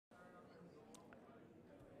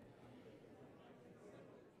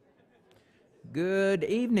Good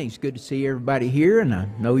evening. It's good to see everybody here, and I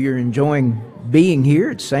know you're enjoying being here.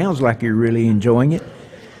 It sounds like you're really enjoying it.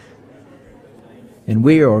 And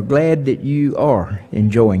we are glad that you are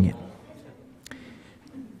enjoying it.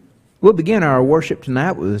 We'll begin our worship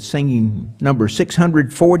tonight with singing number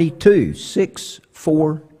 642,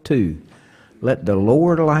 642. Let the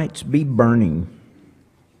Lord lights be burning.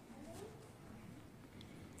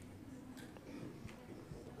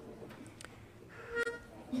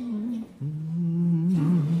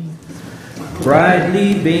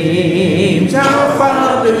 Brightly beams our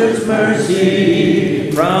Father's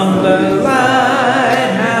mercy from the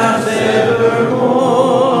lighthouse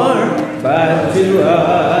evermore, but to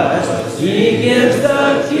us He gives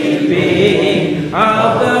the keeping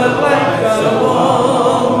of the light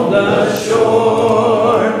along the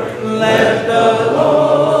shore. Let the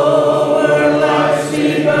lower lights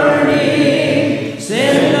be burning,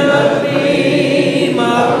 send a gleam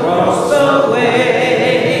across the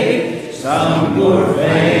way. Some poor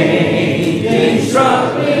fainting,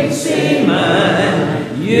 struggling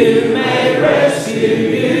seaman, you may rescue,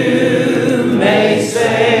 you may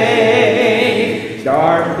save.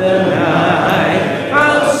 Dark the night,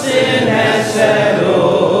 our sin has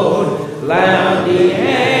settled, loud the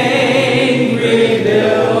angry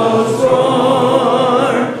billows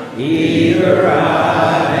roar. Eager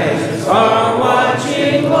eyes are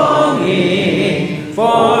watching, longing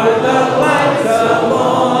for the light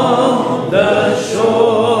along the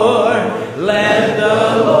shore. Let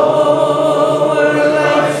the lower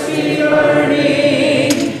lights be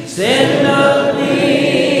burning, send a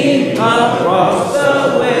gleam across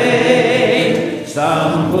the way.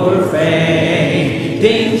 Some poor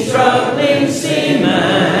fainting, struggling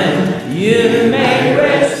seaman, you may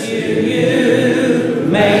rescue, you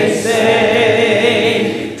may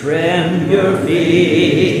save. Trim your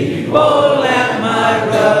feet, bold at my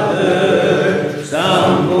brother.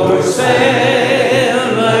 Some poor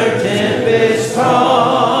sailor tempest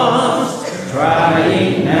tossed,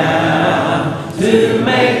 trying now to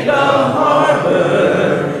make the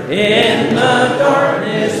harbor in the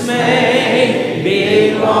darkness may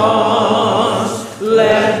be lost.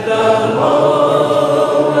 Let the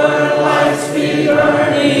lower lights be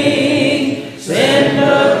burning, send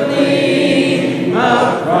a gleam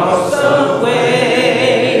across the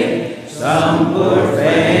way. Some poor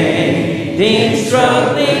fainting,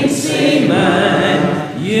 struggling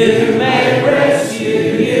seaman, you may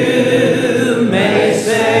rescue, you may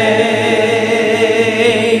save.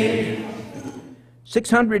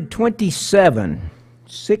 627,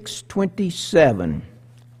 627.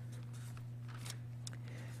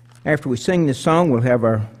 After we sing this song, we'll have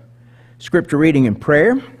our scripture reading and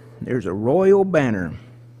prayer. There's a royal banner.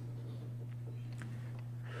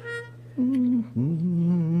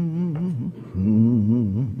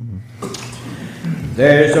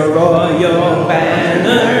 There's a royal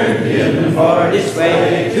banner given for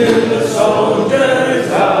display to the soldiers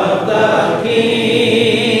of the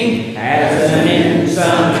King. As an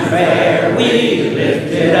ensign fair we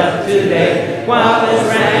lift it up today, while as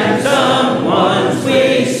ransomed ones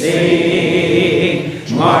we sing.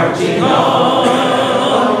 Marching on,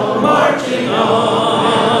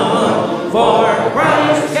 for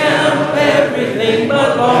Christ's camp everything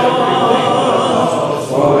but lost.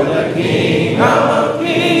 For the King of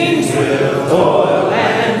Kings will toil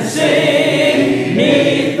and sing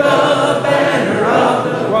neath the banner of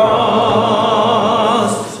the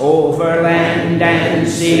cross. Over land and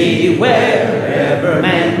sea, wherever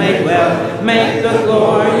man may dwell, make the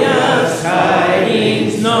glorious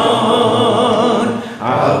tidings known.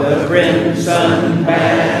 Of the crimson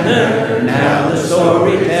banner now the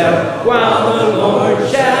story tell, while the Lord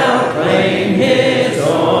shall claim His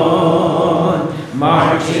own.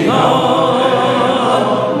 Marching on,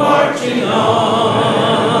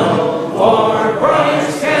 for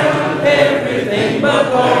Christ's camp everything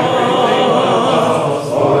but lost.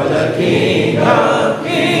 For the King of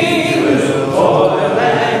Kings will toil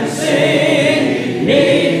and sing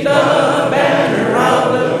neath the banner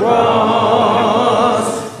of the cross.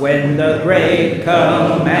 When the great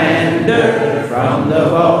commander from the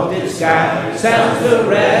vaulted sky sounds the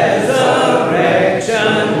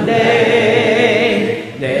resurrection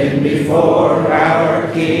day, then before our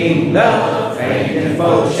King the fainting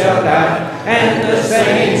foe shall die, and the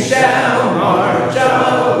saints shall march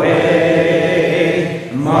away.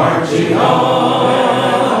 Marching on,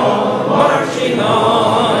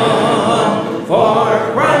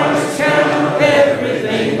 for Christ's camp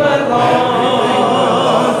everything but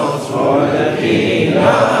lost. For the King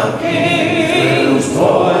of Kings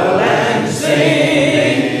toil and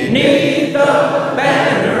sing neath the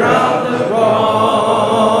banner of the cross.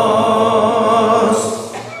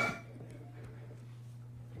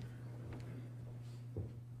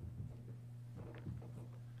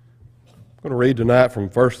 read tonight from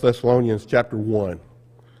 1 Thessalonians chapter 1.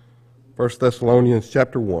 1 Thessalonians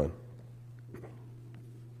chapter 1.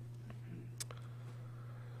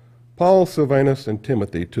 Paul, Silvanus, and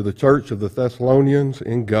Timothy, to the church of the Thessalonians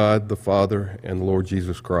in God the Father and the Lord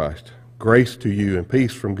Jesus Christ. Grace to you and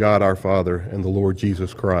peace from God our Father and the Lord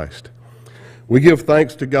Jesus Christ. We give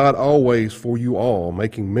thanks to God always for you all,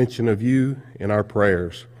 making mention of you in our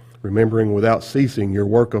prayers, remembering without ceasing your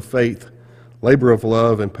work of faith, labor of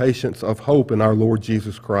love, and patience of hope in our Lord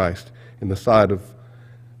Jesus Christ, in the sight of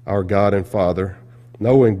our God and Father,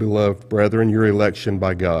 knowing, beloved brethren, your election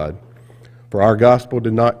by God. For our gospel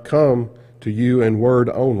did not come to you in word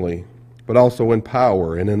only, but also in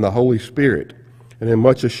power and in the Holy Spirit, and in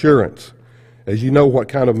much assurance, as you know what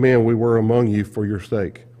kind of men we were among you for your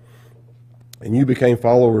sake. And you became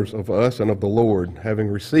followers of us and of the Lord, having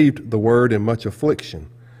received the word in much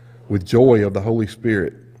affliction, with joy of the Holy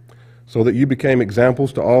Spirit, so that you became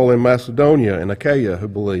examples to all in Macedonia and Achaia who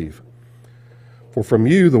believe. For from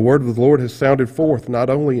you the word of the Lord has sounded forth, not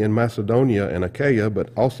only in Macedonia and Achaia, but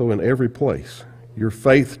also in every place. Your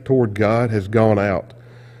faith toward God has gone out,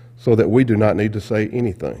 so that we do not need to say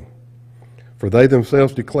anything. For they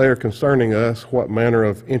themselves declare concerning us what manner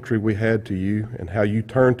of entry we had to you, and how you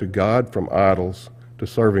turned to God from idols to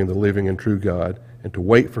serving the living and true God, and to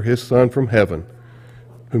wait for his Son from heaven,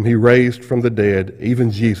 whom he raised from the dead, even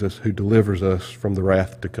Jesus, who delivers us from the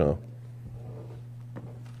wrath to come.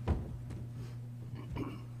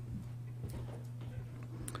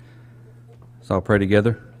 So I'll pray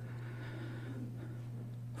together.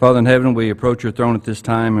 Father in heaven, we approach your throne at this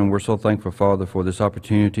time, and we're so thankful, Father, for this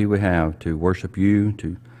opportunity we have to worship you,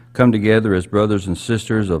 to come together as brothers and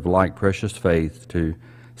sisters of like precious faith, to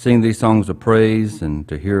sing these songs of praise and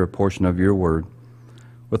to hear a portion of your word.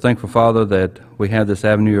 We're thankful, Father, that we have this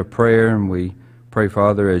avenue of prayer, and we pray,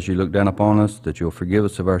 Father, as you look down upon us, that you'll forgive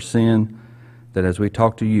us of our sin, that as we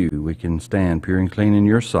talk to you, we can stand pure and clean in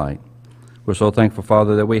your sight. We're so thankful,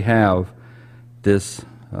 Father, that we have this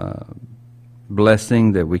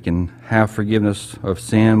blessing, that we can have forgiveness of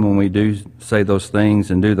sin when we do say those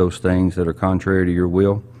things and do those things that are contrary to your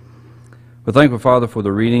will. We're thankful, Father, for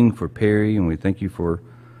the reading, for Perry, and we thank you for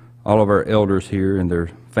all of our elders here and their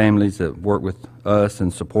families that work with us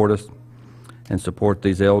and support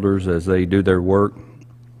these elders as they do their work.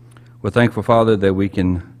 We're thankful, Father, that we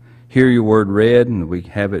can hear your word read and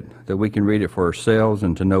that we can read it for ourselves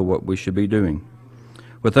and to know what we should be doing.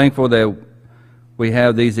 We're thankful that we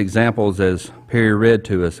have these examples as Perry read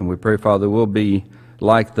to us, and we pray, Father, we'll be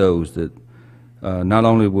like those, that not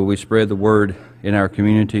only will we spread the word in our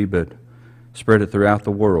community, but spread it throughout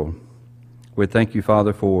the world. We thank you,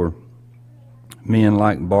 Father, for men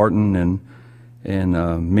like Barton and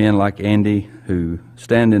men like Andy who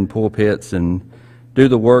stand in pulpits and do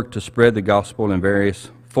the work to spread the gospel in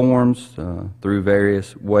various forms, through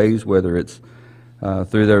various ways, whether it's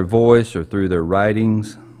through their voice or through their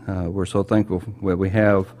writings. We're so thankful that we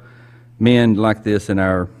have men like this in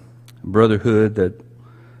our brotherhood that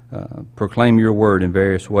proclaim your word in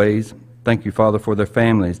various ways. Thank you, Father, for their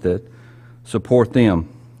families that support them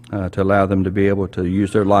to allow them to be able to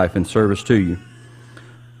use their life in service to you.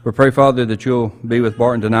 We pray, Father, that you'll be with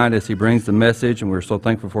Barton tonight as he brings the message, and we're so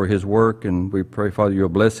thankful for his work, and we pray, Father, you'll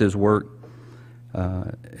bless his work,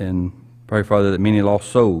 and pray, Father, that many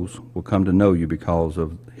lost souls will come to know you because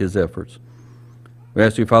of his efforts. We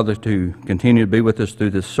ask you, Father, to continue to be with us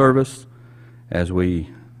through this service as we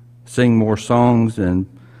sing more songs and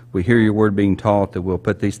we hear your word being taught, that we'll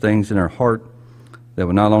put these things in our heart that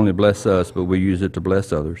will not only bless us, but we use it to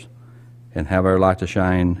bless others and have our light to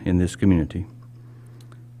shine in this community.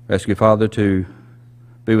 We ask you, Father, to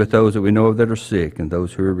be with those that we know of that are sick and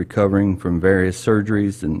those who are recovering from various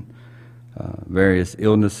surgeries and various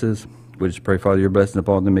illnesses. We just pray, Father, your blessing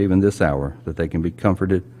upon them even this hour, that they can be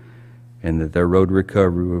comforted and that their road to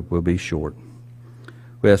recovery will be short.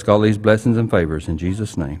 We ask all these blessings and favors in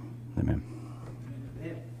Jesus' name. Amen.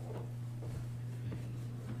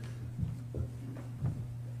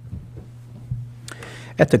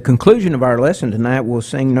 At the conclusion of our lesson tonight, we'll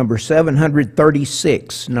sing number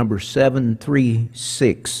 736, number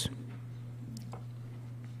 736.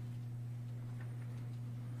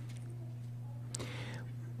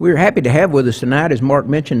 We're happy to have with us tonight, as Mark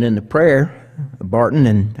mentioned in the prayer, Barton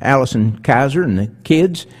and Allison Kaiser and the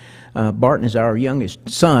kids. Barton is our youngest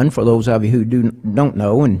son, for those of you who don't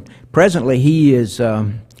know, and presently he is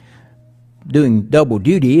doing double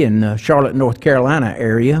duty in Charlotte, North Carolina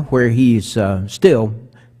area, where he's still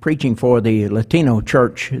preaching for the Latino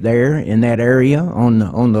church there in that area on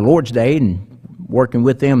the Lord's Day and working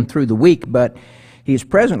with them through the week. But he's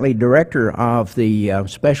presently director of the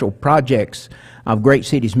special projects of Great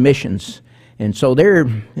Cities Missions, And so they're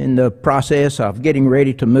in the process of getting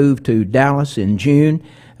ready to move to Dallas in June,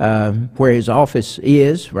 where his office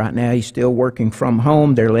is. Right now he's still working from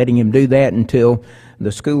home. They're letting him do that until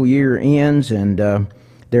the school year ends, and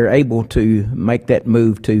they're able to make that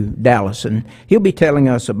move to Dallas. And he'll be telling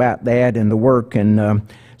us about that and the work. And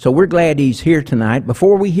so we're glad he's here tonight.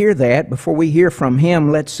 Before we hear that, before we hear from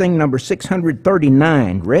him, let's sing number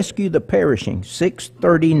 639, Rescue the Perishing,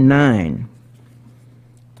 639.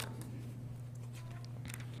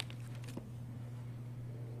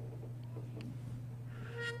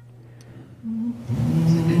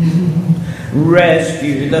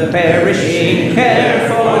 Rescue the perishing, care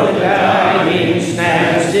for the dying,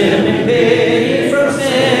 snatch them in pity from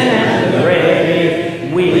sin and the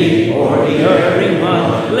grave. Weep o'er the erring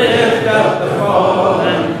one, lift up the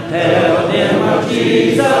fallen, tell them of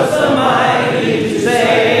Jesus the mighty to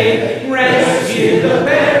save. Rescue the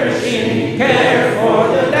perishing, care for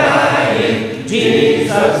the dying,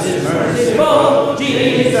 Jesus is merciful,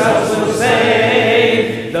 Jesus will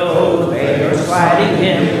save. Though they are slighting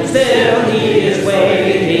him, still he is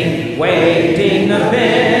waiting, waiting the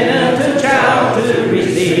penitent child to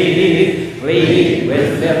receive. Plead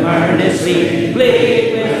with them earnestly,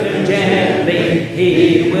 plead with them gently,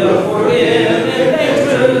 he will forgive if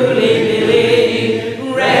they truly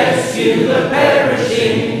believe. Rescue the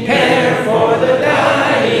perishing, care for the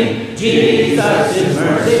dying, Jesus is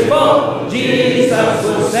merciful, Jesus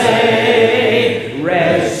will save.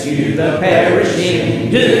 Rescue the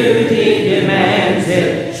perishing, duty demands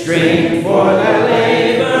it, strength for thy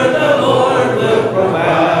labor the Lord will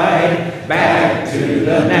provide. Back to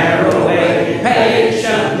the narrow way,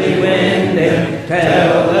 patiently win them,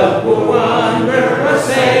 tell the poor wanderer a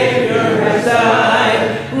Savior has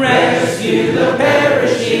died. Rescue the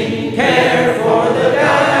perishing, care for the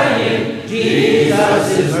dying,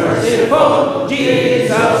 Jesus is merciful,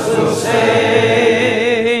 Jesus will save.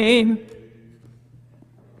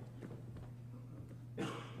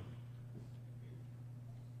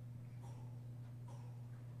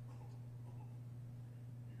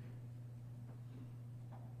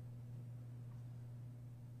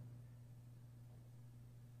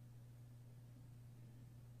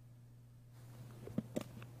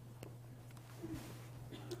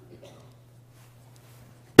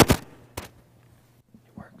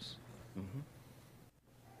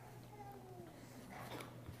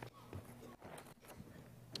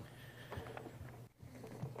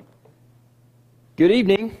 Good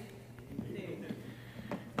evening.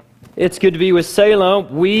 It's good to be with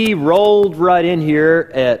Salem. We rolled right in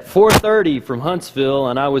here at 4:30 from Huntsville,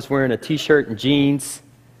 and I was wearing a t-shirt and jeans,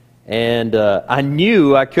 and I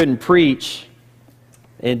knew I couldn't preach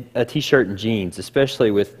in a t-shirt and jeans,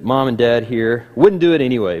 especially with Mom and Dad here. Wouldn't do it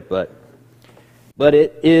anyway, but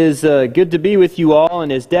it is good to be with you all,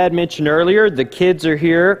 and as Dad mentioned earlier, the kids are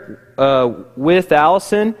here with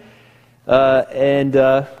Allison,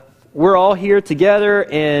 and we're all here together,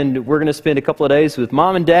 and we're going to spend a couple of days with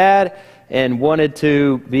Mom and Dad, and wanted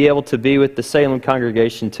to be able to be with the Salem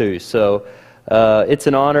congregation too. So it's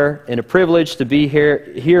an honor and a privilege to be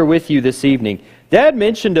here with you this evening. Dad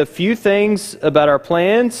mentioned a few things about our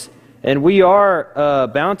plans, and we are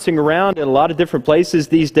bouncing around in a lot of different places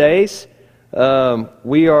these days.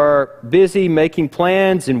 We are busy making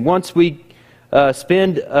plans, and once we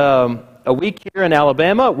spend a week here in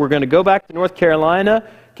Alabama, we're going to go back to North Carolina,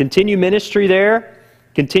 continue ministry there,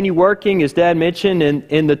 continue working, as Dad mentioned,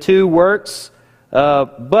 in the two works.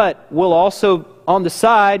 But we'll also, on the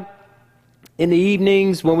side, in the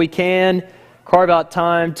evenings when we can, carve out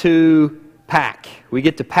time to pack. We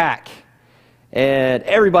get to pack. And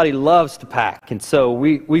everybody loves to pack. And so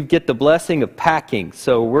we get the blessing of packing.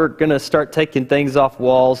 So we're going to start taking things off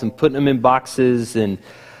walls and putting them in boxes and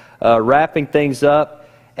wrapping things up.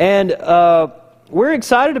 And we're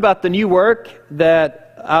excited about the new work that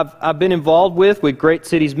I've been involved with Great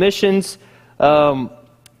Cities Missions.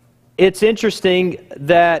 It's interesting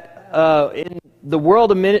that in the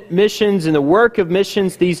world of missions and the work of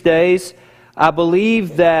missions these days, I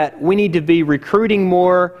believe that we need to be recruiting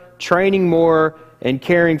more, training more, and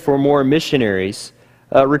caring for more missionaries.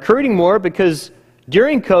 Recruiting more because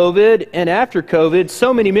during COVID and after COVID,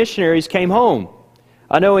 so many missionaries came home.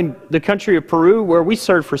 I know in the country of Peru, where we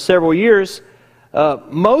served for several years,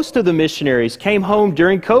 most of the missionaries came home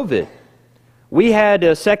during COVID. We had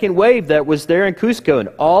a second wave that was there in Cusco, and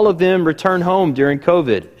all of them returned home during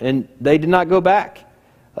COVID, and they did not go back.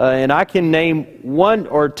 And I can name one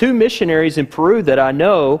or two missionaries in Peru that I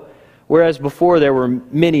know, whereas before there were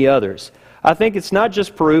many others. I think it's not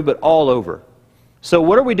just Peru, but all over. So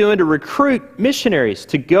what are we doing to recruit missionaries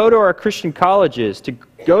to go to our Christian colleges, to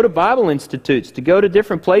go to Bible institutes, to go to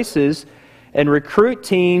different places and recruit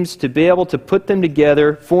teams to be able to put them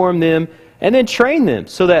together, form them, and then train them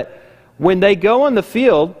so that when they go on the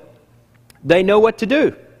field, they know what to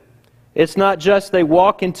do. It's not just they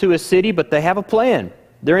walk into a city, but they have a plan.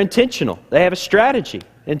 They're intentional. They have a strategy.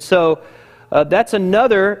 And so that's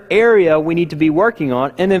another area we need to be working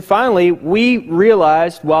on. And then finally, we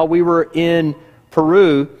realized while we were in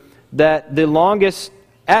Peru that the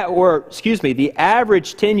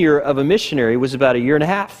average tenure of a missionary was about 1.5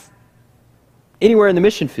 years anywhere in the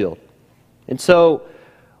mission field. And so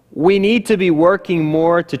we need to be working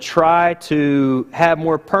more to try to have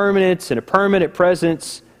more permanence and a permanent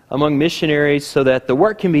presence among missionaries so that the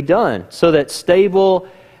work can be done, so that stable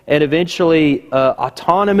and eventually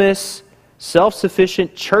autonomous,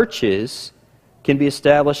 self-sufficient churches can be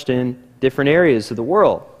established in different areas of the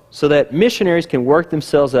world, so that missionaries can work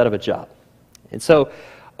themselves out of a job. And so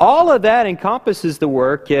all of that encompasses the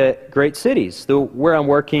work at Great Cities, where I'm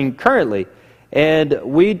working currently. And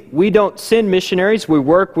we don't send missionaries. We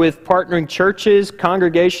work with partnering churches,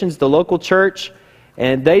 congregations, the local church,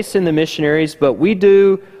 and they send the missionaries. But we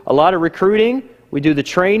do a lot of recruiting, we do the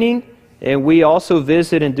training, and we also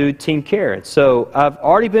visit and do team care. And so I've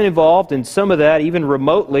already been involved in some of that, even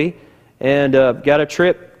remotely, and got a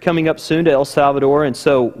trip coming up soon to El Salvador. And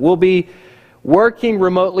so we'll be working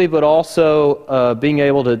remotely, but also being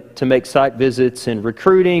able to make site visits and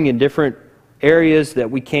recruiting in different areas that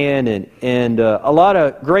we can, and a lot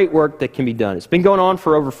of great work that can be done. It's been going on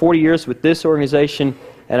for over 40 years with this organization,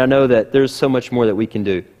 and I know that there's so much more that we can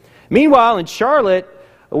do. Meanwhile, in Charlotte,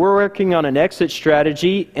 we're working on an exit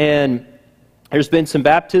strategy, and there's been some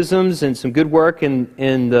baptisms and some good work in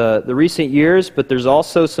the recent years, but there's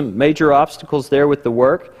also some major obstacles there with the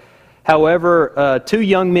work. However, 2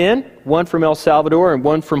 young men, one from El Salvador and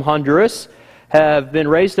one from Honduras, have been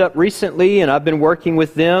raised up recently, and I've been working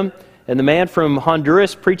with them. And the man from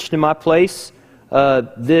Honduras preached in my place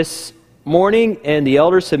this morning, and the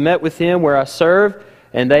elders have met with him where I serve,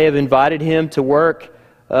 and they have invited him to work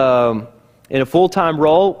in a full-time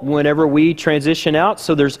role whenever we transition out.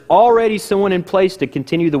 So there's already someone in place to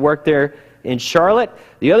continue the work there in Charlotte.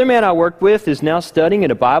 The other man I work with is now studying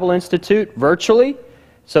at a Bible Institute virtually,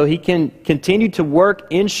 so he can continue to work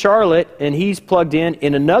in Charlotte, and he's plugged in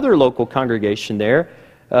another local congregation there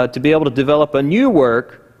to be able to develop a new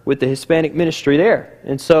work with the Hispanic ministry there.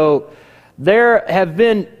 And so there have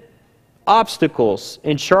been obstacles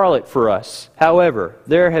in Charlotte for us. However,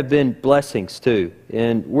 there have been blessings too.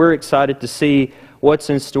 And we're excited to see what's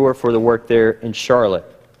in store for the work there in Charlotte.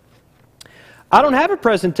 I don't have a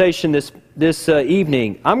presentation this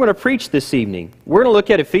evening. I'm going to preach this evening. We're going to look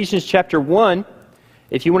at Ephesians chapter 1.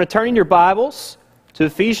 If you want to turn in your Bibles to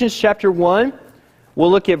Ephesians chapter 1, we'll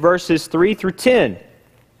look at verses 3 through 10.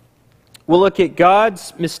 We'll look at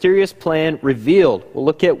God's mysterious plan revealed. We'll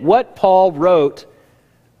look at what Paul wrote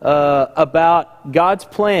about God's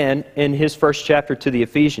plan in his first chapter to the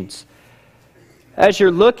Ephesians. As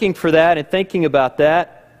you're looking for that and thinking about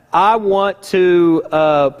that, I want to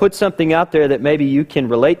put something out there that maybe you can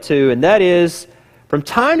relate to, and that is, from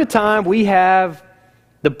time to time we have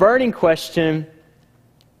the burning question,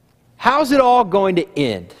 how's it all going to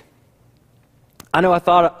end? I know I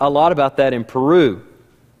thought a lot about that in Peru.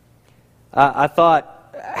 I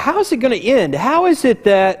thought, how is it going to end? How is it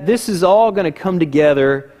that this is all going to come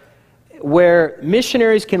together where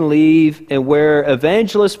missionaries can leave and where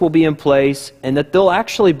evangelists will be in place and that there'll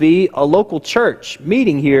actually be a local church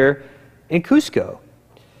meeting here in Cusco?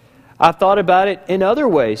 I've thought about it in other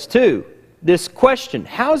ways too. This question,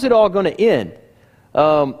 how is it all going to end?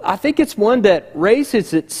 I think it's one that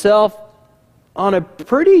raises itself on a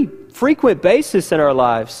pretty frequent basis in our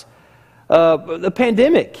lives. The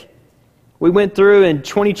pandemic. We went through in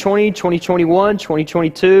 2020, 2021,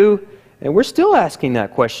 2022, and we're still asking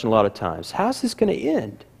that question a lot of times. How's this going to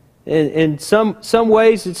end? In some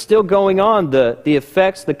ways, it's still going on, the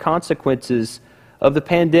effects, the consequences of the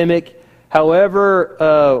pandemic,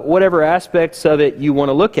 however, whatever aspects of it you want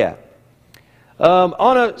to look at.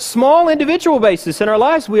 On a small individual basis in our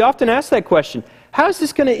lives, we often ask that question, how's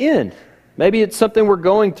this going to end? Maybe it's something we're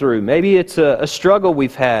going through. Maybe it's a struggle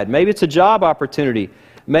we've had. Maybe it's a job opportunity.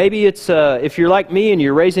 Maybe it's, if you're like me and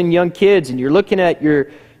you're raising young kids and you're looking at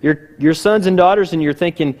your sons and daughters and you're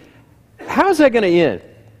thinking, how's that going to end?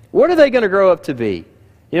 What are they going to grow up to be?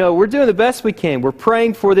 You know, we're doing the best we can. We're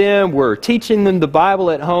praying for them. We're teaching them the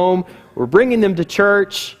Bible at home. We're bringing them to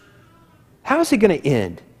church. How's it going to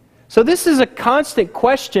end? So this is a constant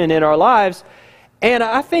question in our lives. And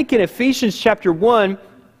I think in Ephesians chapter 1,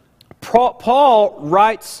 Paul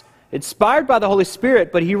writes, inspired by the Holy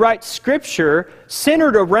Spirit, but he writes scripture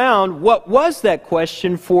centered around what was that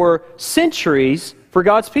question for centuries for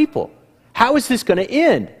God's people. How is this going to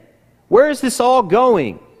end? Where is this all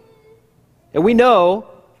going? And we know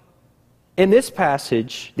in this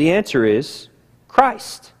passage the answer is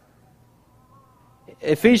Christ.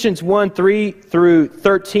 Ephesians 1:3 through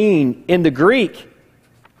 13 in the Greek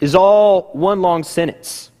is all one long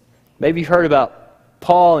sentence. Maybe you've heard about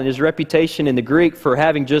Paul and his reputation in the Greek for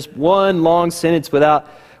having just one long sentence without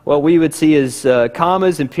what we would see as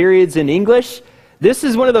commas and periods in English. This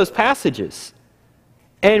is one of those passages.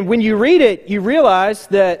 And when you read it, you realize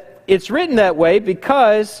that it's written that way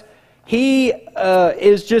because he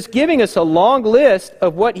is just giving us a long list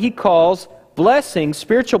of what he calls blessings,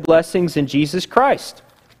 spiritual blessings in Jesus Christ.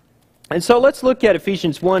 And so let's look at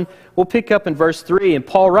Ephesians 1. We'll pick up in verse 3, and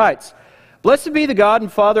Paul writes, "Blessed be the God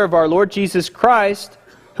and Father of our Lord Jesus Christ,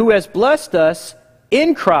 who has blessed us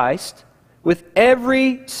in Christ with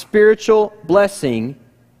every spiritual blessing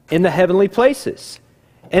in the heavenly places."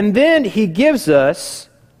 And then he gives us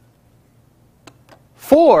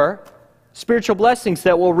 4 spiritual blessings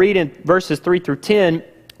that we'll read in verses 3 through 10.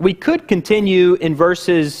 We could continue in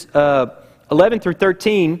verses 11 through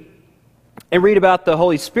 13 and read about the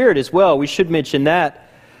Holy Spirit as well. We should mention that.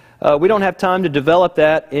 We don't have time to develop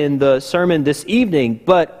that in the sermon this evening,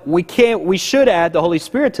 but we should add the Holy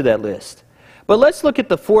Spirit to that list. But let's look at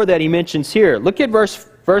the 4 that he mentions here. Look at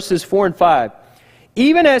verses 4 and 5.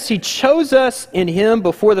 "Even as he chose us in him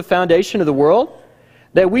before the foundation of the world,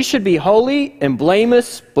 that we should be holy and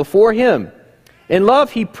blameless before him. In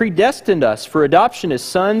love he predestined us for adoption as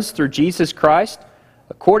sons through Jesus Christ,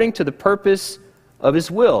 according to the purpose of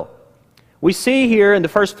his will." We see here in the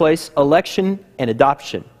first place election and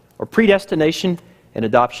adoption, or predestination and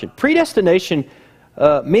adoption. Predestination,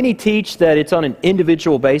 many teach that it's on an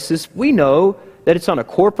individual basis. We know that it's on a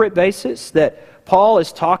corporate basis, that Paul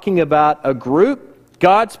is talking about a group,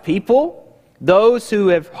 God's people, those who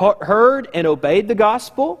have heard and obeyed the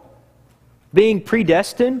gospel, being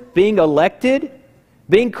predestined, being elected,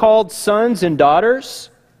 being called sons and daughters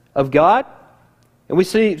of God. And we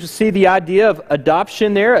see the idea of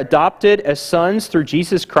adoption there, adopted as sons through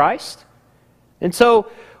Jesus Christ. And so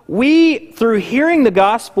we, through hearing the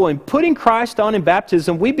gospel and putting Christ on in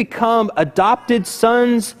baptism, we become adopted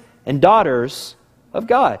sons and daughters of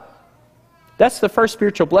God. That's the first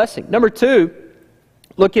spiritual blessing. Number 2,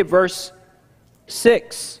 look at verse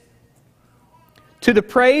 6. "To the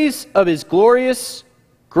praise of his glorious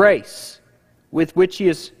grace, with which he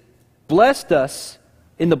has blessed us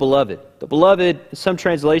in the beloved." The beloved, some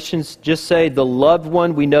translations just say the loved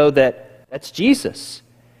one. We know that that's Jesus.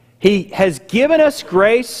 He has given us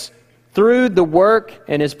grace through the work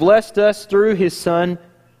and has blessed us through his Son,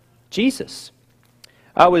 Jesus.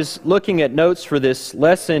 I was looking at notes for this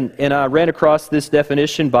lesson, and I ran across this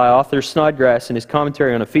definition by author Snodgrass in his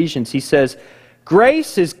commentary on Ephesians. He says,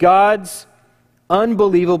 "Grace is God's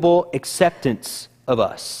unbelievable acceptance of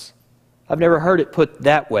us." I've never heard it put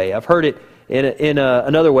that way. I've heard it in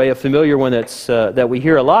another way, a familiar one that we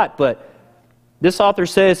hear a lot. But this author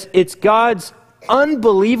says it's God's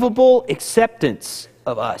unbelievable acceptance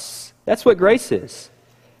of us. That's what grace is.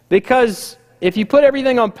 Because if you put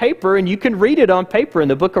everything on paper, and you can read it on paper in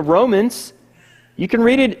the book of Romans, you can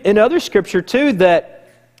read it in other scripture too, that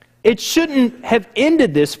it shouldn't have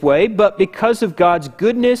ended this way, but because of God's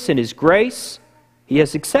goodness and his grace, he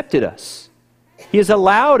has accepted us. He has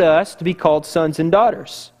allowed us to be called sons and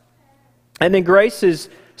daughters. And then grace is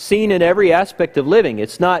seen in every aspect of living.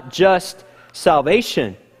 It's not just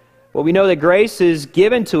salvation. Well, we know that grace is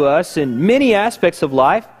given to us in many aspects of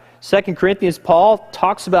life. 2 Corinthians, Paul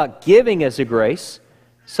talks about giving as a grace.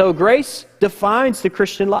 So grace defines the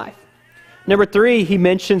Christian life. Number 3, he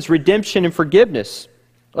mentions redemption and forgiveness.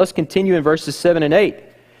 Let's continue in verses 7 and 8.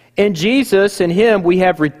 "In Jesus, in him, we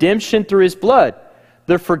have redemption through his blood,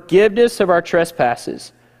 the forgiveness of our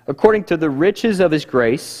trespasses, according to the riches of his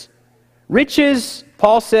grace." Riches,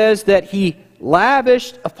 Paul says, that he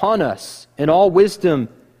lavished upon us in all wisdom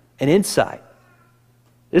and insight.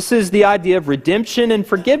 This is the idea of redemption and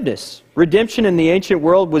forgiveness. Redemption in the ancient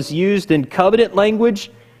world was used in covenant language.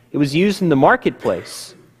 It was used in the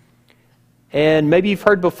marketplace. And maybe you've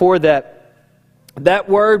heard before that that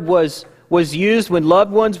word was used when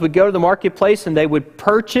loved ones would go to the marketplace and they would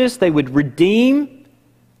purchase, they would redeem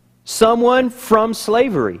someone from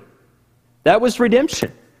slavery. That was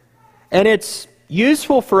redemption. And it's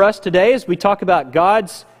useful for us today as we talk about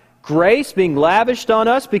God's grace being lavished on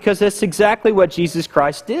us, because that's exactly what Jesus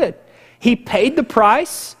Christ did. He paid the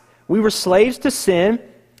price. We were slaves to sin,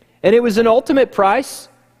 and it was an ultimate price.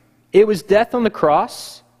 It was death on the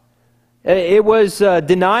cross. It was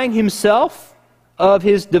denying himself of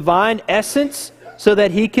his divine essence so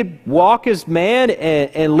that he could walk as man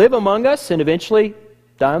and live among us and eventually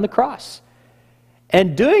die on the cross.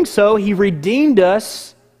 And doing so, He redeemed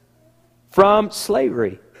us from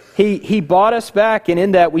slavery. He bought us back, and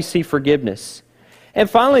in that we see forgiveness. And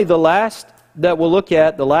finally, the last that we'll look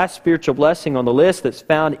at, the last spiritual blessing on the list that's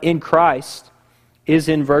found in Christ, is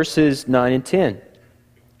in verses 9 and 10.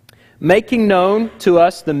 Making known to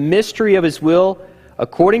us the mystery of His will,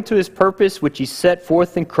 according to His purpose, which He set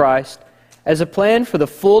forth in Christ, as a plan for the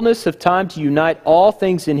fullness of time to unite all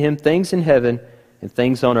things in Him, things in heaven and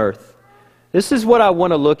things on earth. This is what I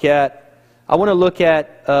want to look at. I want to look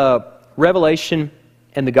at Revelation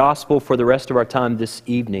and the gospel for the rest of our time this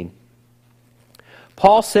evening.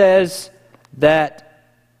 Paul says that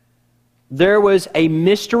there was a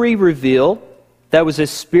mystery revealed that was a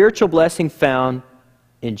spiritual blessing found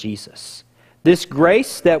in Jesus. This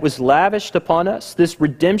grace that was lavished upon us, this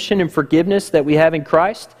redemption and forgiveness that we have in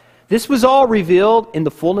Christ, this was all revealed in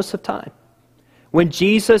the fullness of time. When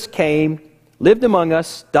Jesus came, lived among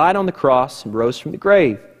us, died on the cross, and rose from the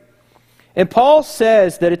grave. And Paul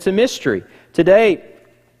says that it's a mystery. Today,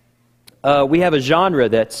 we have a genre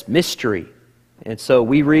that's mystery. And so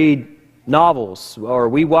we read novels, or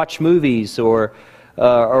we watch movies, or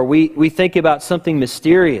we think about something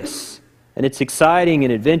mysterious. And it's exciting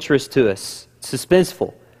and adventurous to us,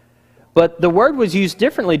 suspenseful. But the word was used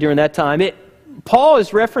differently during that time. Paul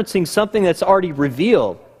is referencing something that's already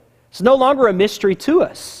revealed. It's no longer a mystery to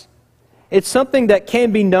us. It's something that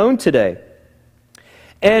can be known today.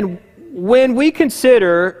 And when we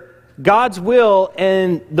consider God's will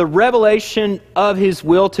and the revelation of His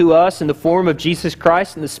will to us in the form of Jesus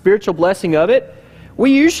Christ and the spiritual blessing of it,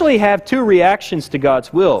 we usually have two reactions to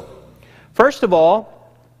God's will. First of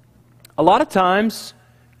all, a lot of times,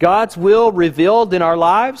 God's will revealed in our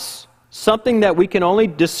lives, something that we can only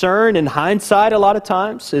discern in hindsight a lot of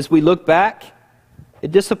times as we look back,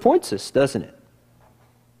 it disappoints us, doesn't it?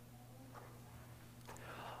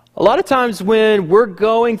 A lot of times when we're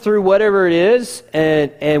going through whatever it is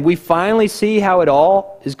and we finally see how it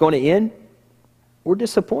all is going to end, we're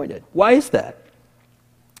disappointed. Why is that?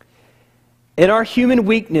 In our human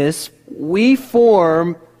weakness, we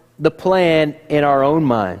form the plan in our own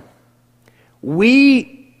mind.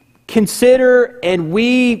 We consider and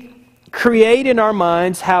we create in our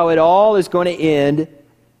minds how it all is going to end,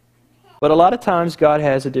 but a lot of times God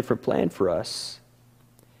has a different plan for us.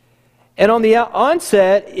 And on the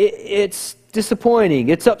onset, it's disappointing.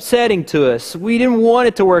 It's upsetting to us. We didn't want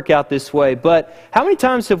it to work out this way. But how many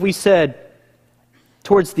times have we said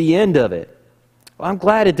towards the end of it, well, I'm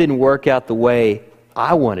glad it didn't work out the way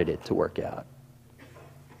I wanted it to work out.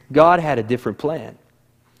 God had a different plan.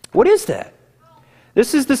 What is that?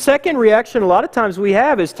 This is the second reaction a lot of times we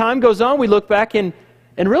have. As time goes on, we look back and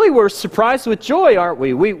really we're surprised with joy, aren't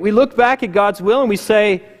we? We look back at God's will and we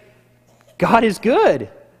say, God is good.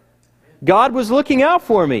 God was looking out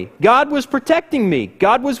for me. God was protecting me.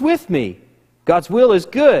 God was with me. God's will is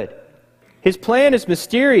good. His plan is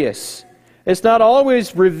mysterious. It's not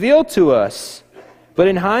always revealed to us, but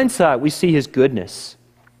in hindsight, we see His goodness.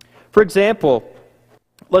 For example,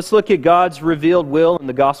 let's look at God's revealed will in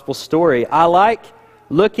the gospel story. I like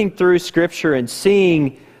looking through Scripture and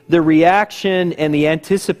seeing the reaction and the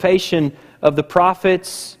anticipation of the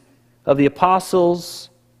prophets, of the apostles,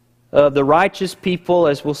 of the righteous people,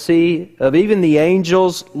 as we'll see, of even the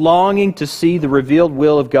angels longing to see the revealed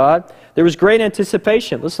will of God. There was great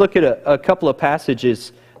anticipation. Let's look at a couple of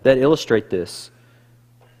passages that illustrate this.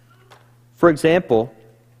 For example,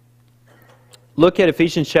 look at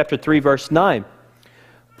Ephesians chapter 3, verse 9.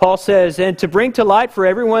 Paul says, and to bring to light for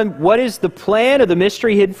everyone what is the plan of the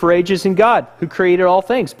mystery hidden for ages in God, who created all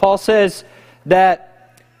things. Paul says that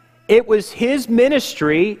it was his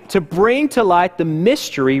ministry to bring to light the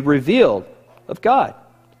mystery revealed of God.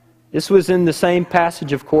 This was in the same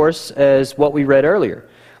passage, of course, as what we read earlier.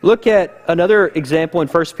 Look at another example in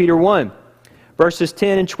 1 Peter 1, verses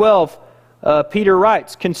 10 and 12. Peter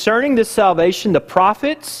writes, concerning this salvation, the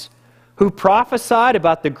prophets who prophesied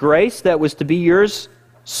about the grace that was to be yours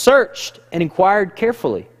searched and inquired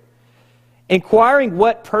carefully, inquiring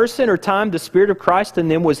what person or time the Spirit of Christ in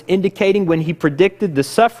them was indicating when He predicted the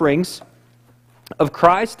sufferings of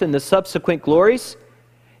Christ and the subsequent glories.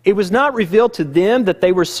 It was not revealed to them that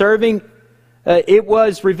they were serving, it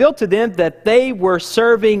was revealed to them that they were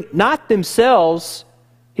serving not themselves.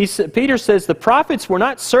 Peter says the prophets were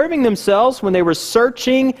not serving themselves when they were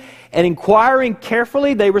searching and inquiring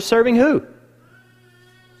carefully. They were serving who?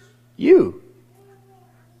 You.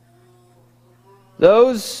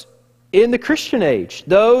 Those in the Christian age,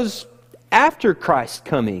 those after Christ's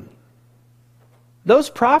coming. Those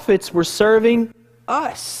prophets were serving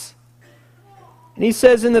us. And he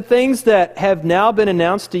says, in the things that have now been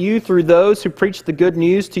announced to you through those who preach the good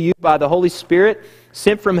news to you by the Holy Spirit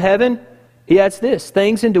sent from heaven, he adds this,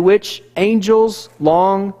 things into which angels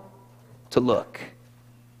long to look.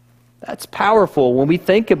 That's powerful when we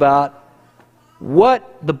think about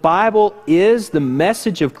what the Bible is, the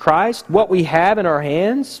message of Christ, what we have in our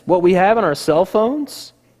hands, what we have on our cell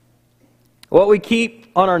phones, what we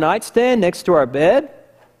keep on our nightstand next to our bed,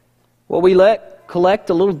 what we let collect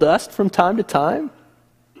a little dust from time to time.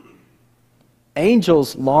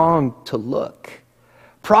 Angels long to look.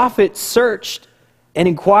 Prophets searched and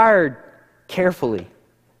inquired carefully.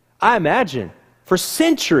 I imagine for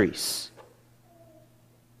centuries,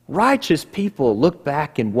 righteous people looked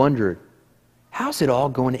back and wondered, how's it all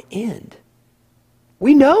going to end?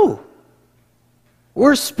 We know.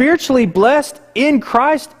 We're spiritually blessed in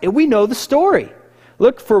Christ, and we know the story.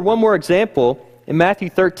 Look for one more example. In Matthew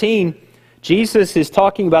 13, Jesus is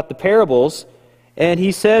talking about the parables, and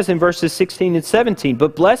he says in verses 16 and 17,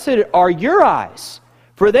 but blessed are your eyes,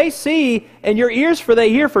 for they see, and your ears, for they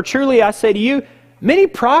hear. For truly I say to you, many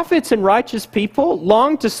prophets and righteous people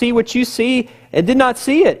longed to see what you see and did not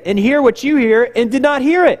see it, and hear what you hear and did not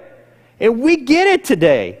hear it. And we get it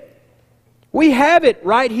today. We have it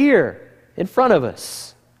right here in front of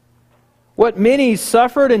us. What many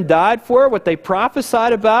suffered and died for, what they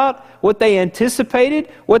prophesied about, what they anticipated,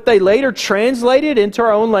 what they later translated into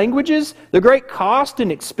our own languages, the great cost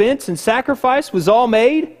and expense and sacrifice was all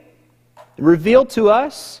made and revealed to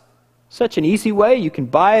us. Such an easy way. You can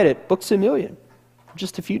buy it at Books A Million for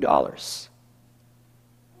just a few dollars.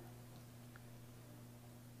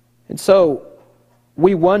 And so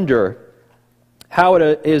we wonder how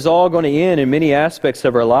it is all going to end in many aspects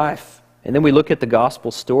of our life. And then we look at the gospel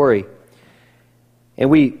story. And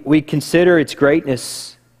we consider its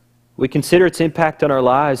greatness. We consider its impact on our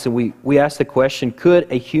lives. And we ask the question,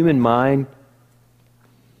 could a human mind,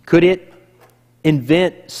 could it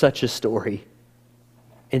invent such a story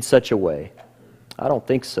in such a way? I don't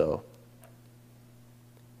think so.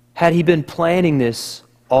 Had he been planning this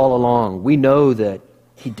all along? We know that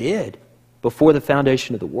he did before the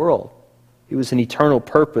foundation of the world. It was an eternal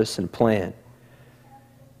purpose and plan.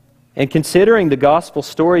 And considering the gospel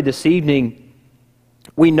story this evening,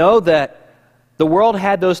 we know that the world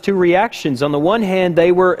had those two reactions. On the one hand,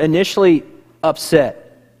 they were initially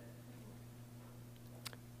upset.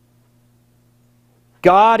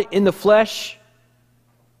 God in the flesh,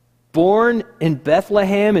 born in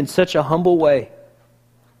Bethlehem in such a humble way.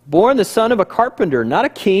 Born the son of a carpenter, not a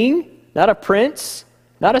king, not a prince,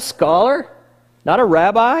 not a scholar, not a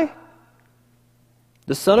rabbi.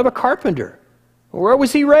 The son of a carpenter. Where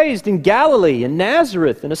was he raised? In Galilee, in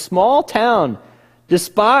Nazareth, in a small town,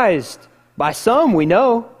 despised by some, we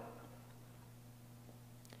know.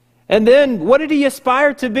 And then, what did he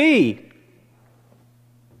aspire to be?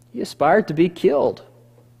 He aspired to be killed,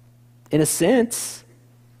 in a sense.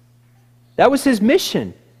 That was his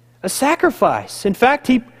mission, a sacrifice. In fact,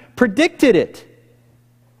 he predicted it.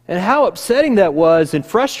 And how upsetting that was, and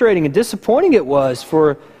frustrating and disappointing it was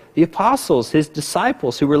for the apostles, his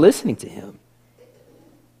disciples who were listening to him.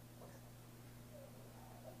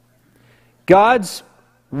 God's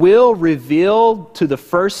will revealed to the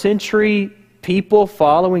first century people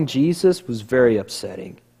following Jesus was very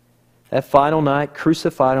upsetting. That final night,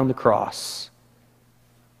 crucified on the cross.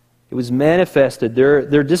 It was manifested,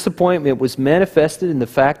 their disappointment was manifested in the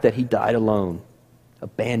fact that he died alone,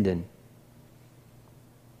 abandoned.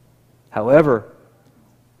 However,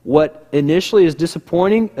 what initially is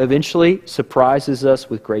disappointing eventually surprises us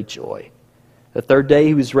with great joy. The third day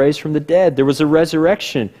he was raised from the dead. There was a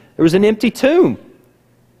resurrection. There was an empty tomb.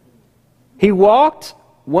 He walked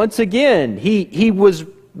once again. He was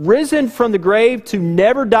risen from the grave to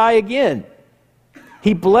never die again.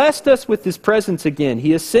 He blessed us with his presence again.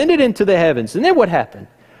 He ascended into the heavens. And then what happened?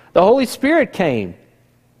 The Holy Spirit came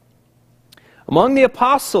among the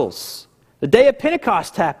apostles. The day of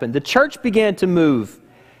Pentecost happened. The church began to move.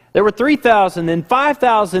 There were 3,000, then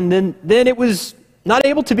 5,000, then it was not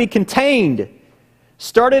able to be contained.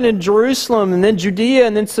 Started in Jerusalem, and then Judea,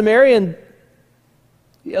 and then Samaria, and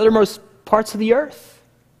the othermost parts of the earth.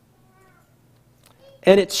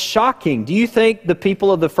 And it's shocking. Do you think the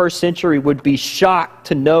people of the first century would be shocked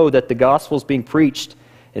to know that the gospel is being preached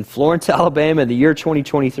in Florence, Alabama in the year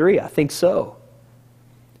 2023? I think so.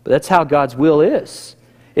 But that's how God's will is.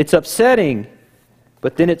 It's upsetting,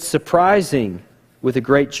 but then it's surprising with a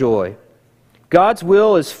great joy. God's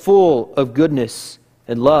will is full of goodness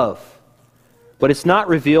and love, but it's not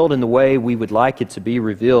revealed in the way we would like it to be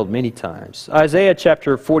revealed many times. Isaiah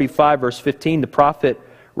chapter 45, verse 15, the prophet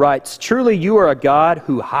writes, "Truly you are a God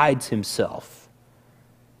who hides himself.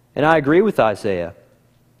 And I agree with Isaiah.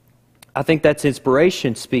 I think that's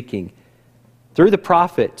inspiration speaking through the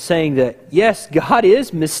prophet, saying that, yes, God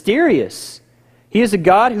is mysterious. He is a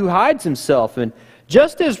God who hides himself. And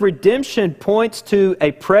just as redemption points to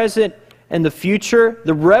a present and the future,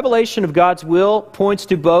 the revelation of God's will points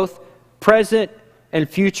to both present and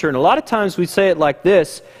future. And a lot of times we say it like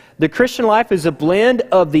this: the Christian life is a blend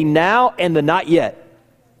of the now and the not yet.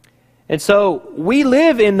 And so we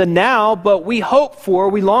live in the now, but we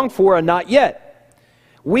long for a not yet.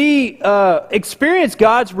 We experience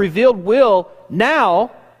God's revealed will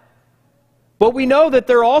now, but we know that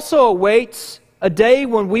there also awaits a day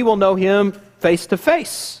when we will know Him face to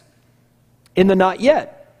face in the not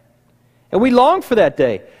yet. And we long for that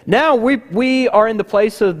day. Now we are in the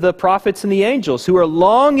place of the prophets and the angels who are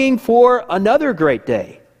longing for another great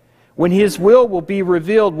day when His will be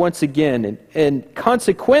revealed once again. And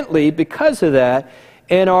consequently, because of that,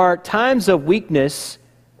 in our times of weakness,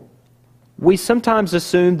 we sometimes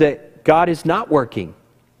assume that God is not working.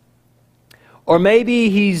 Or maybe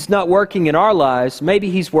He's not working in our lives, maybe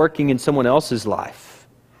He's working in someone else's life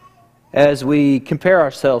as we compare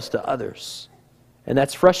ourselves to others. And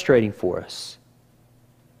that's frustrating for us.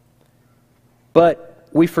 But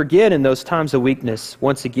we forget in those times of weakness,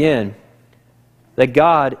 once again, that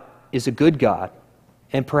God is a good God.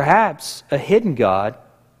 And perhaps a hidden God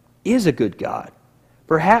is a good God.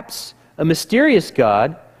 Perhaps a mysterious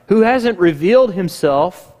God who hasn't revealed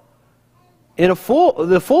Himself in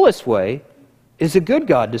the fullest way is a good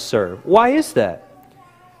God to serve. Why is that?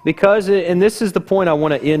 Because, and this is the point I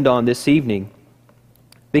want to end on this evening,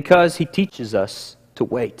 because He teaches us to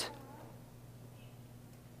wait.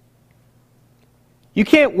 You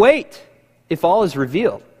can't wait if all is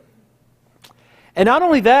revealed. And not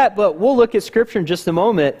only that, but we'll look at Scripture in just a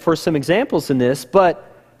moment for some examples in this,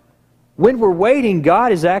 but when we're waiting,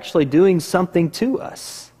 God is actually doing something to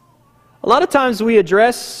us. A lot of times we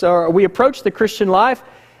approach the Christian life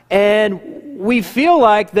and we feel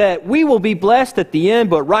like that we will be blessed at the end,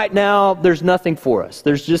 but right now there's nothing for us.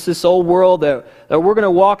 There's just this old world that we're going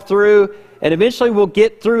to walk through, and eventually we'll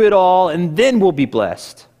get through it all, and then we'll be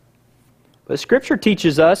blessed. But Scripture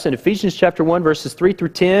teaches us in Ephesians chapter 1, verses 3 through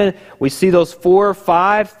 10, we see those 4 or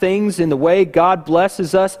 5 things in the way God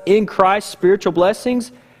blesses us in Christ, spiritual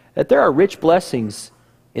blessings, that there are rich blessings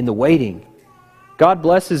in the waiting. God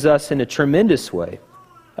blesses us in a tremendous way.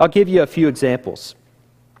 I'll give you a few examples.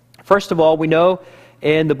 First of all, we know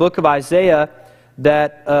in the book of Isaiah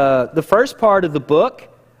that the first part of the book,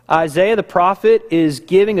 Isaiah the prophet is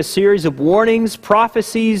giving a series of warnings,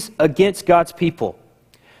 prophecies against God's people.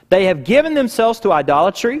 They have given themselves to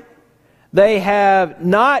idolatry. They have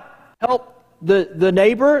not helped the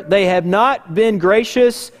neighbor. They have not been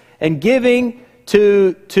gracious and giving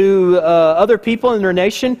to other people in their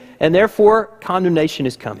nation, and therefore condemnation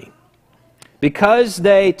is coming. Because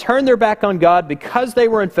they turned their back on God, because they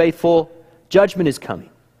were unfaithful, judgment is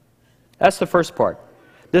coming. That's the first part.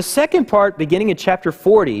 The second part, beginning in chapter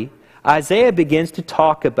 40, Isaiah begins to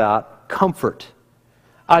talk about comfort.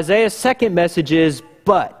 Isaiah's second message is,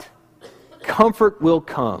 but comfort will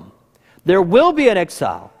come. There will be an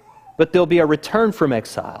exile, but there'll be a return from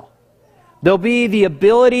exile. There'll be the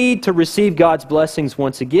ability to receive God's blessings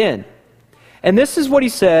once again. And this is what he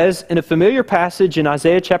says in a familiar passage in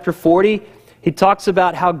Isaiah chapter 40. He talks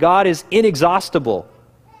about how God is inexhaustible,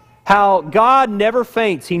 how God never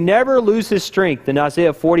faints, He never loses strength in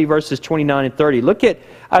Isaiah 40 verses 29 and 30. Look at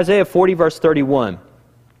Isaiah 40 verse 31.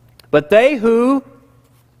 But they who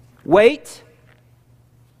wait,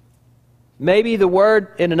 maybe the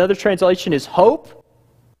word in another translation is hope.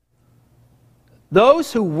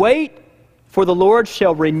 Those who wait for the Lord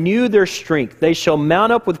shall renew their strength. They shall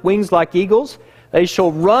mount up with wings like eagles. They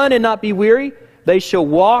shall run and not be weary. They shall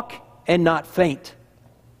walk and not faint.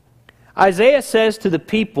 Isaiah says to the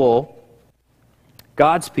people,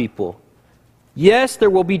 God's people, yes, there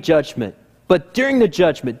will be judgment, but during the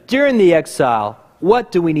judgment, during the exile,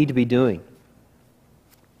 what do we need to be doing?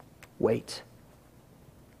 Wait.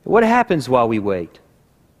 What happens while we wait?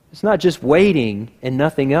 It's not just waiting and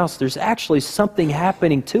nothing else. There's actually something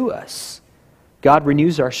happening to us. God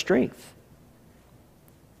renews our strength.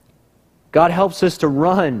 God helps us to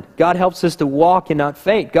run. God helps us to walk and not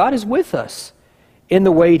faint. God is with us in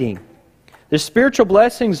the waiting. The spiritual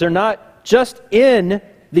blessings are not just in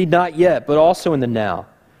the not yet, but also in the now.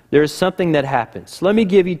 There is something that happens. Let me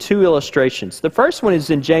give you 2 illustrations. The first one is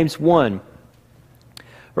in James 1,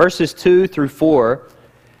 verses 2 through 4.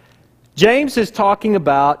 James is talking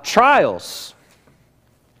about trials,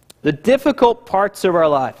 the difficult parts of our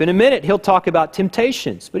life. In a minute, he'll talk about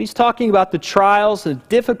temptations, but he's talking about the trials and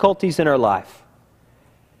difficulties in our life.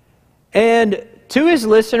 And to his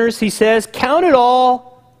listeners, he says, "Count it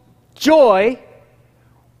all joy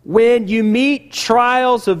when you meet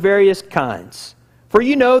trials of various kinds. For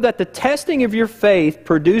you know that the testing of your faith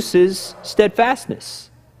produces steadfastness."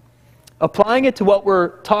 Applying it to what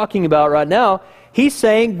we're talking about right now, he's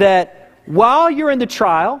saying that while you're in the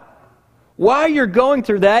trial, while you're going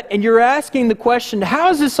through that, and you're asking the question, how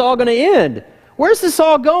is this all going to end? Where's this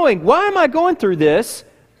all going? Why am I going through this?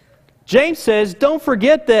 James says, don't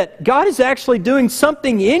forget that God is actually doing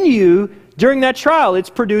something in you during that trial. It's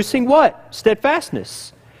producing what?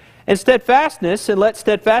 Steadfastness. And steadfastness, and let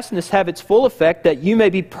steadfastness have its full effect, that you may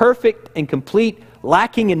be perfect and complete,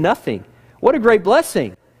 lacking in nothing. What a great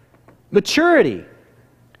blessing. Maturity.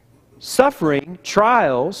 Suffering,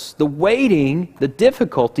 trials, the waiting, the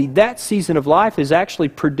difficulty, that season of life is actually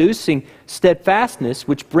producing steadfastness,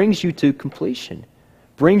 which brings you to completion,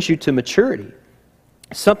 brings you to maturity.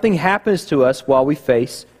 Something happens to us while we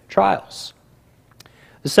face trials.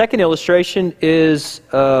 The second illustration is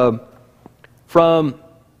from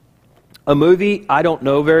a movie I don't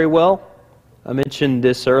know very well. I mentioned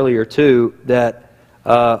this earlier too, that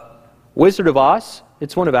Wizard of Oz,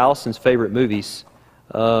 it's one of Allison's favorite movies.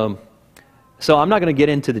 So I'm not going to get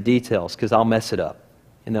into the details because I'll mess it up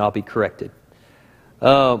and then I'll be corrected.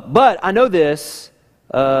 But I know this,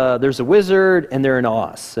 there's a wizard and they're in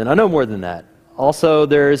Oz, and I know more than that. Also,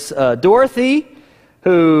 there's Dorothy,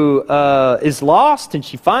 who is lost, and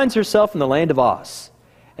she finds herself in the land of Oz.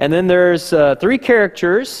 And then there's three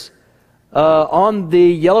characters on the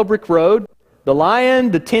yellow brick road: the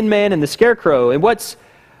lion, the Tin Man, and the Scarecrow. And what's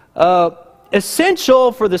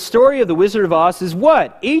essential for the story of the Wizard of Oz is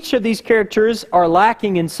what? Each of these characters are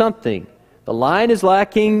lacking in something. The lion is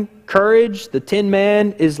lacking courage, the Tin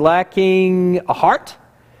Man is lacking a heart,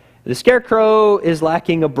 the Scarecrow is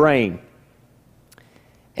lacking a brain.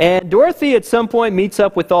 And Dorothy at some point meets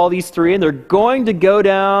up with all these three, and they're going to go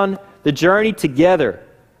down the journey together.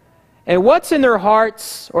 And what's in their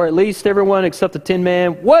hearts, or at least everyone except the Tin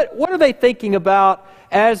Man, what are they thinking about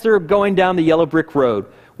as they're going down the yellow brick road?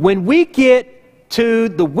 When we get to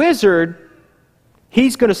the wizard,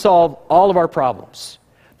 he's going to solve all of our problems.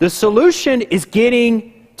 The solution is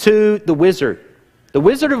getting to the wizard. The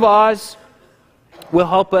Wizard of Oz will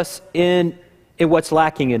help us in what's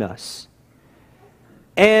lacking in us.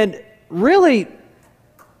 And really,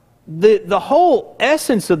 the whole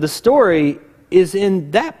essence of the story is in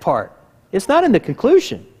that part. It's not in the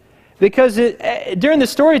conclusion. Because during the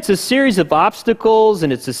story, it's a series of obstacles,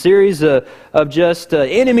 and it's a series of just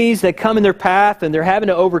enemies that come in their path, and they're having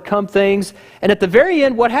to overcome things. And at the very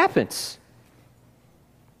end, what happens?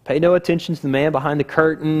 Pay no attention to the man behind the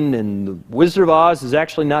curtain, and the Wizard of Oz is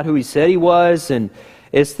actually not who he said he was, and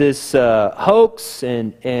it's this hoax,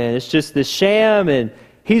 and it's just this sham, and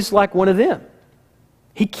he's like one of them.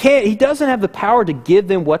 He doesn't have the power to give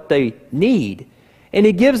them what they need, and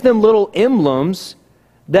he gives them little emblems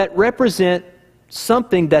that represent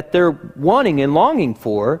something that they're wanting and longing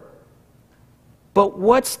for. But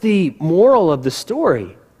what's the moral of the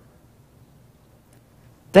story?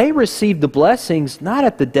 They received the blessings not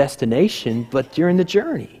at the destination, but during the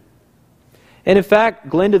journey. And in fact,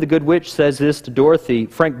 Glinda the Good Witch says this to Dorothy.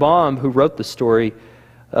 Frank Baum, who wrote the story,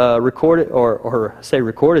 recorded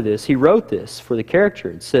this. He wrote this for the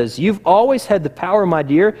character. It says, "You've always had the power, my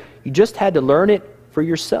dear. You just had to learn it for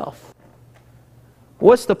yourself."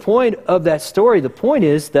 What's the point of that story? The point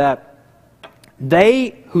is that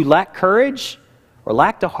they who lacked courage or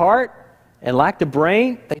lacked a heart and lacked a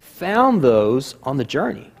brain, they found those on the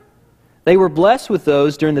journey. They were blessed with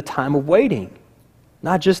those during the time of waiting,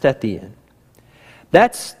 not just at the end.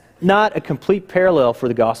 That's not a complete parallel for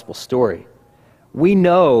the gospel story. We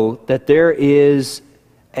know that there is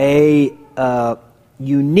a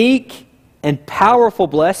unique and powerful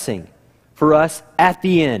blessing for us at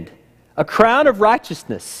the end. A crown of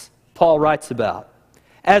righteousness, Paul writes about.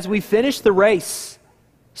 As we finish the race,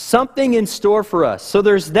 something in store for us. So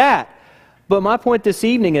there's that. But my point this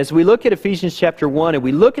evening, as we look at Ephesians chapter 1 and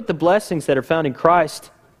we look at the blessings that are found in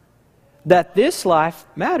Christ, that this life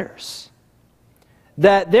matters.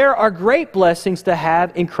 That there are great blessings to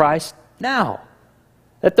have in Christ now.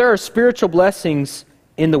 That there are spiritual blessings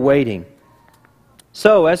in the waiting.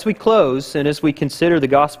 So as we close and as we consider the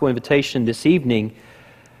gospel invitation this evening,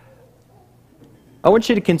 I want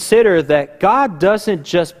you to consider that God doesn't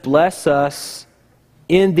just bless us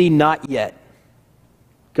in the not yet.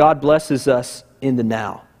 God blesses us in the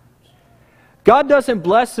now. God doesn't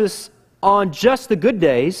bless us on just the good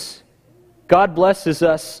days. God blesses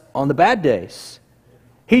us on the bad days.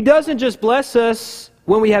 He doesn't just bless us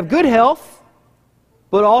when we have good health,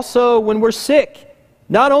 but also when we're sick.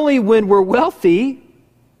 Not only when we're wealthy,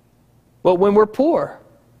 but when we're poor.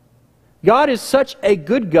 God is such a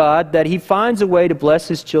good God that He finds a way to bless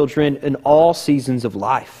His children in all seasons of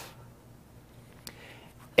life.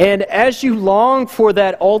 And as you long for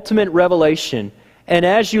that ultimate revelation, and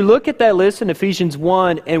as you look at that list in Ephesians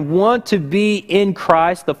 1 and want to be in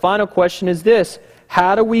Christ, the final question is this: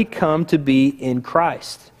 how do we come to be in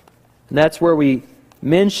Christ? And that's where we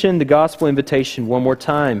mention the gospel invitation one more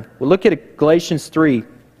time. We'll look at Galatians 3,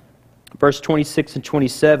 verse 26 and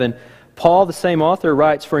 27. Paul, the same author,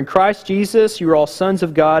 writes, "For in Christ Jesus you are all sons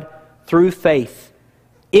of God through faith."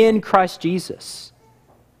 In Christ Jesus.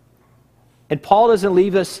 And Paul doesn't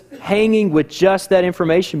leave us hanging with just that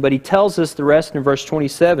information, but he tells us the rest in verse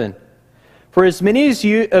 27. "For as many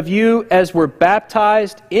of you as were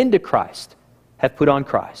baptized into Christ have put on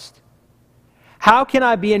Christ." How can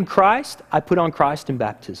I be in Christ? I put on Christ in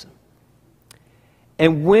baptism.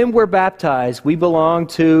 And when we're baptized, we belong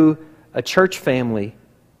to a church family.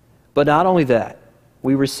 But not only that,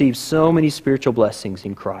 we receive so many spiritual blessings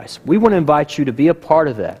in Christ. We want to invite you to be a part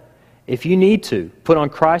of that. If you need to, put on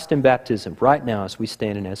Christ in baptism right now as we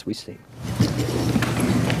stand and as we sing.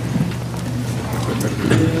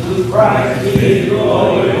 To Christ be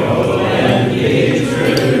glory, and be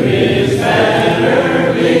true, His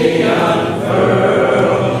banner be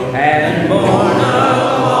unfurled, and born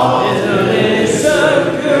of all His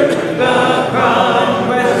secure the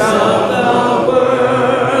conquest of the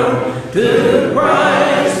world. To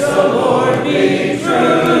Christ the Lord be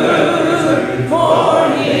true, for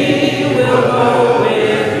He will go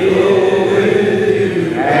with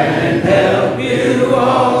you and help you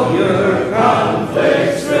all your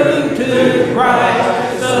conflicts through. To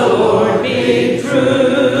Christ the Lord be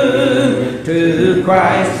true. To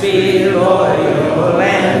Christ be loyal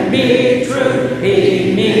and be true.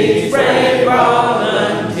 He needs brave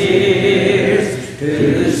volunteers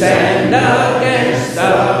to stand against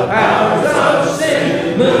the powers of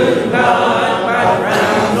sin, move God by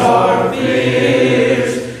frowns or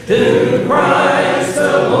fears. To Christ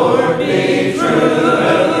the Lord be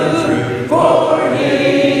true, for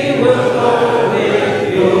He will go with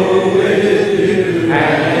you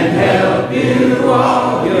and help you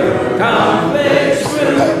all your conflicts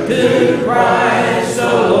through. To Christ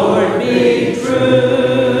the Lord be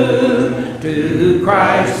true. To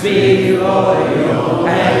Christ be loyal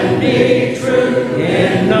and be true.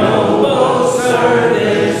 In noble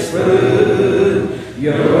service prove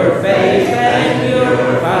your faith and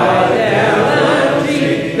your fidelity,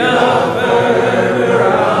 the fervor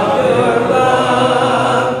of your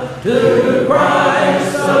love. To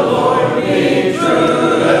Christ the Lord be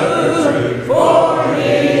true, for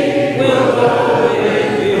He will go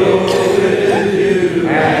with you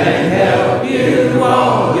and help you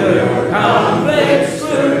all your conflicts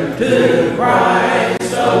through. To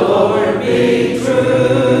Christ the Lord be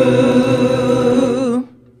true.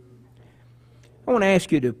 I want to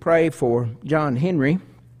ask you to pray for John Henry,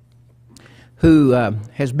 who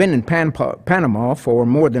has been in Panama for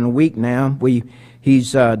more than a week now.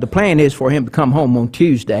 The plan is for him to come home on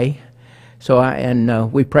Tuesday, so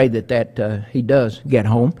we pray that he does get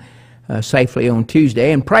home safely on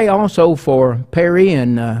Tuesday. And pray also for Perry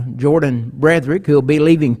and Jordan Brederick, who will be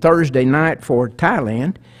leaving Thursday night for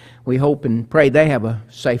Thailand. We hope and pray they have a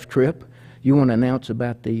safe trip. You want to announce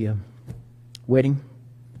about the wedding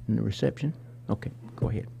and the reception? Okay, go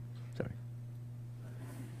ahead. Sorry.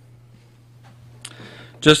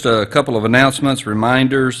 Just a couple of announcements,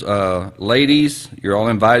 reminders. Ladies, you're all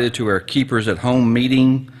invited to our Keepers at Home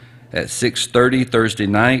meeting at 6:30 Thursday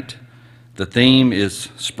night. The theme is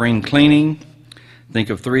spring cleaning. Think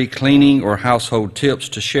of 3 cleaning or household tips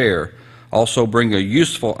to share. Also bring a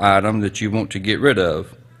useful item that you want to get rid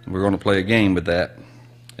of. We're going to play a game with that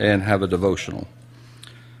and have a devotional.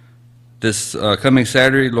 This coming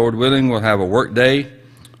Saturday, Lord willing, we'll have a work day.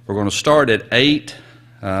 We're going to start at 8,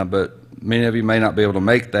 but many of you may not be able to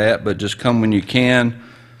make that, but just come when you can.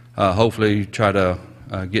 Hopefully try to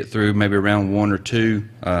get through maybe around 1 or 2.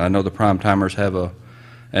 I know the prime timers have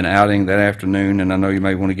an outing that afternoon, and I know you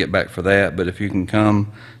may want to get back for that, but if you can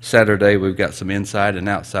come Saturday, we've got some inside and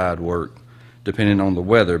outside work, depending on the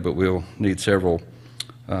weather, but we'll need several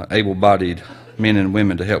able-bodied men and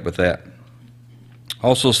women to help with that.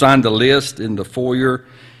 Also sign the list in the foyer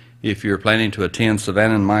if you're planning to attend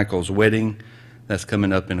Savannah and Michael's wedding. That's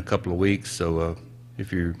coming up in a couple of weeks, so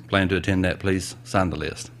if you plan to attend that, please sign the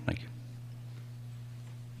list. Thank you.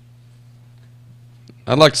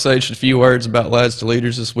 I'd like to say just a few words about Lads to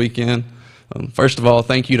Leaders this weekend. First of all,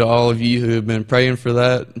 thank you to all of you who have been praying for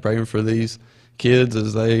that, praying for these kids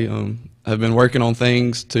as they have been working on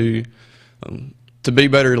things to be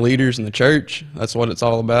better leaders in the church. That's what it's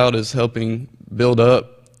all about, is helping build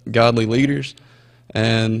up godly leaders,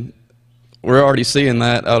 and we're already seeing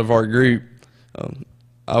that out of our group.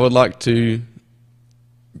 I would like to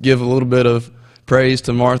give a little bit of praise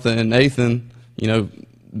to Martha and Nathan. You know,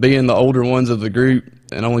 being the older ones of the group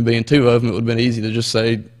and only being two of them, it would have been easy to just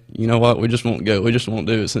say, you know what, we just won't go. We just won't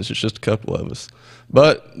do it since it's just a couple of us.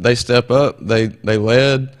 But they step up. They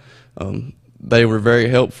led. They were very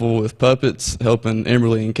helpful with puppets, helping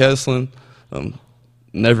Emberly and Kesslin.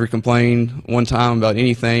 Never complained one time about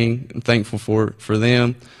anything. I'm thankful for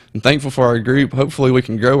them. I'm thankful for our group. Hopefully we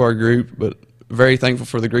can grow our group, but very thankful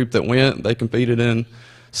for the group that went. They competed in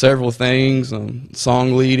several things,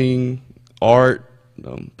 song leading, art,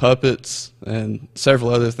 puppets, and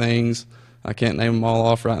several other things. I can't name them all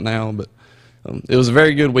off right now, but it was a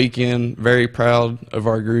very good weekend. Very proud of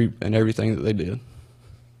our group and everything that they did.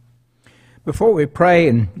 Before we pray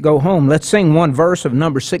and go home, let's sing one verse of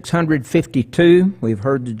number 652. We've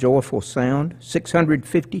heard the joyful sound.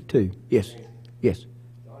 652. Yes. Yes.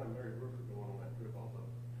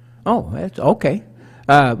 Oh, that's okay.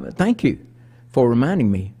 Thank you for reminding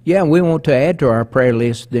me. Yeah, we want to add to our prayer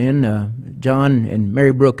list then John and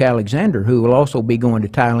Mary Brooke Alexander, who will also be going to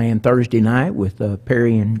Thailand Thursday night with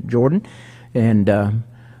Perry and Jordan. And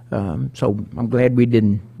so I'm glad we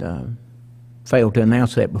didn't fail to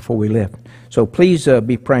announce that before we left. So please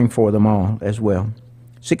be praying for them all as well.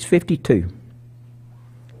 652.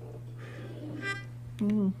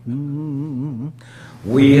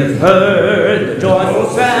 We have heard the joyful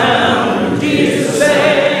sound. Jesus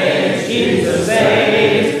saves, Jesus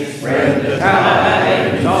saves. Spread the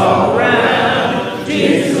tidings all around.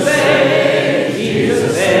 Jesus saves,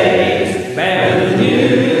 Jesus saves. Bear the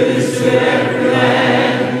news to every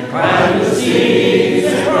land. Climb the seas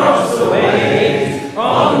and cross the waves.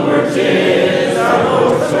 Onward 'tis our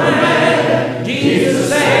Lord's command. Jesus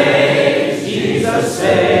saves, Jesus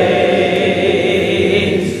saves.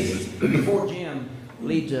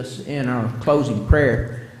 Leads us in our closing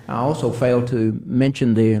prayer. I also failed to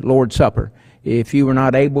mention the Lord's Supper. If you were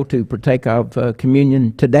not able to partake of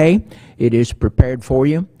communion today, it is prepared for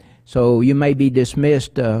you. So you may be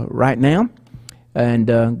dismissed right now and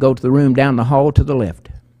go to the room down the hall to the left.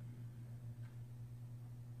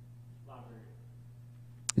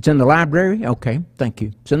 It's in the library? Okay, thank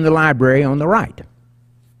you. It's in the library on the right.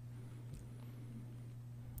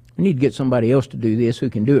 I need to get somebody else to do this who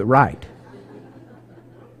can do it right.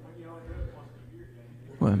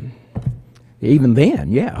 Well, even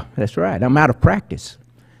then, yeah, that's right. I'm out of practice.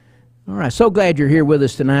 All right, so glad you're here with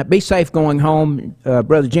us tonight. Be safe going home.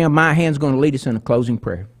 Brother Jim, my hand's going to lead us in a closing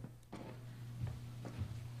prayer.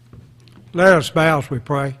 Let us bow as we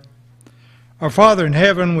pray. Our Father in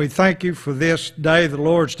heaven, we thank you for this day, the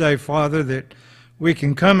Lord's Day, Father, that we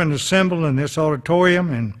can come and assemble in this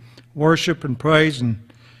auditorium and worship and praise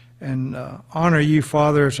and honor you,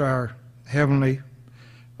 Father, as our heavenly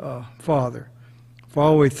Father.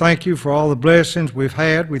 Father, we thank you for all the blessings we've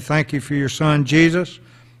had. We thank you for your Son, Jesus,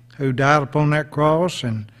 who died upon that cross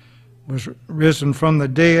and was risen from the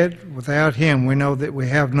dead. Without him, we know that we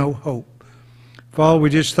have no hope. Father, we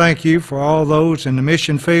just thank you for all those in the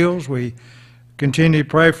mission fields. We continue to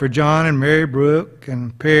pray for John and Mary Brooke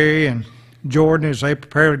and Perry and Jordan as they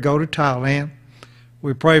prepare to go to Thailand.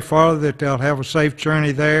 We pray, Father, that they'll have a safe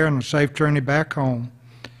journey there and a safe journey back home.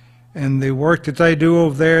 And the work that they do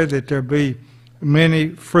over there, that there be many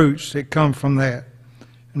fruits that come from that.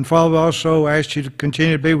 And Father, we also ask you to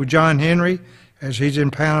continue to be with John Henry as he's in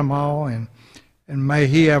Panama, and may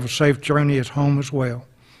he have a safe journey at home as well.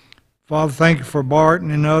 Father, thank you for Barton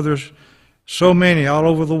and others, so many all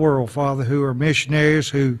over the world, Father, who are missionaries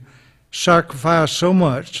who sacrifice so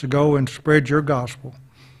much to go and spread your gospel.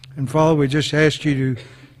 And Father, we just ask you to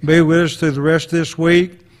be with us through the rest of this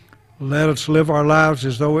week. Let us live our lives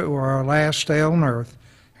as though it were our last day on earth.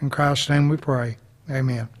 In Christ's name we pray.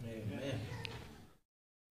 Amen.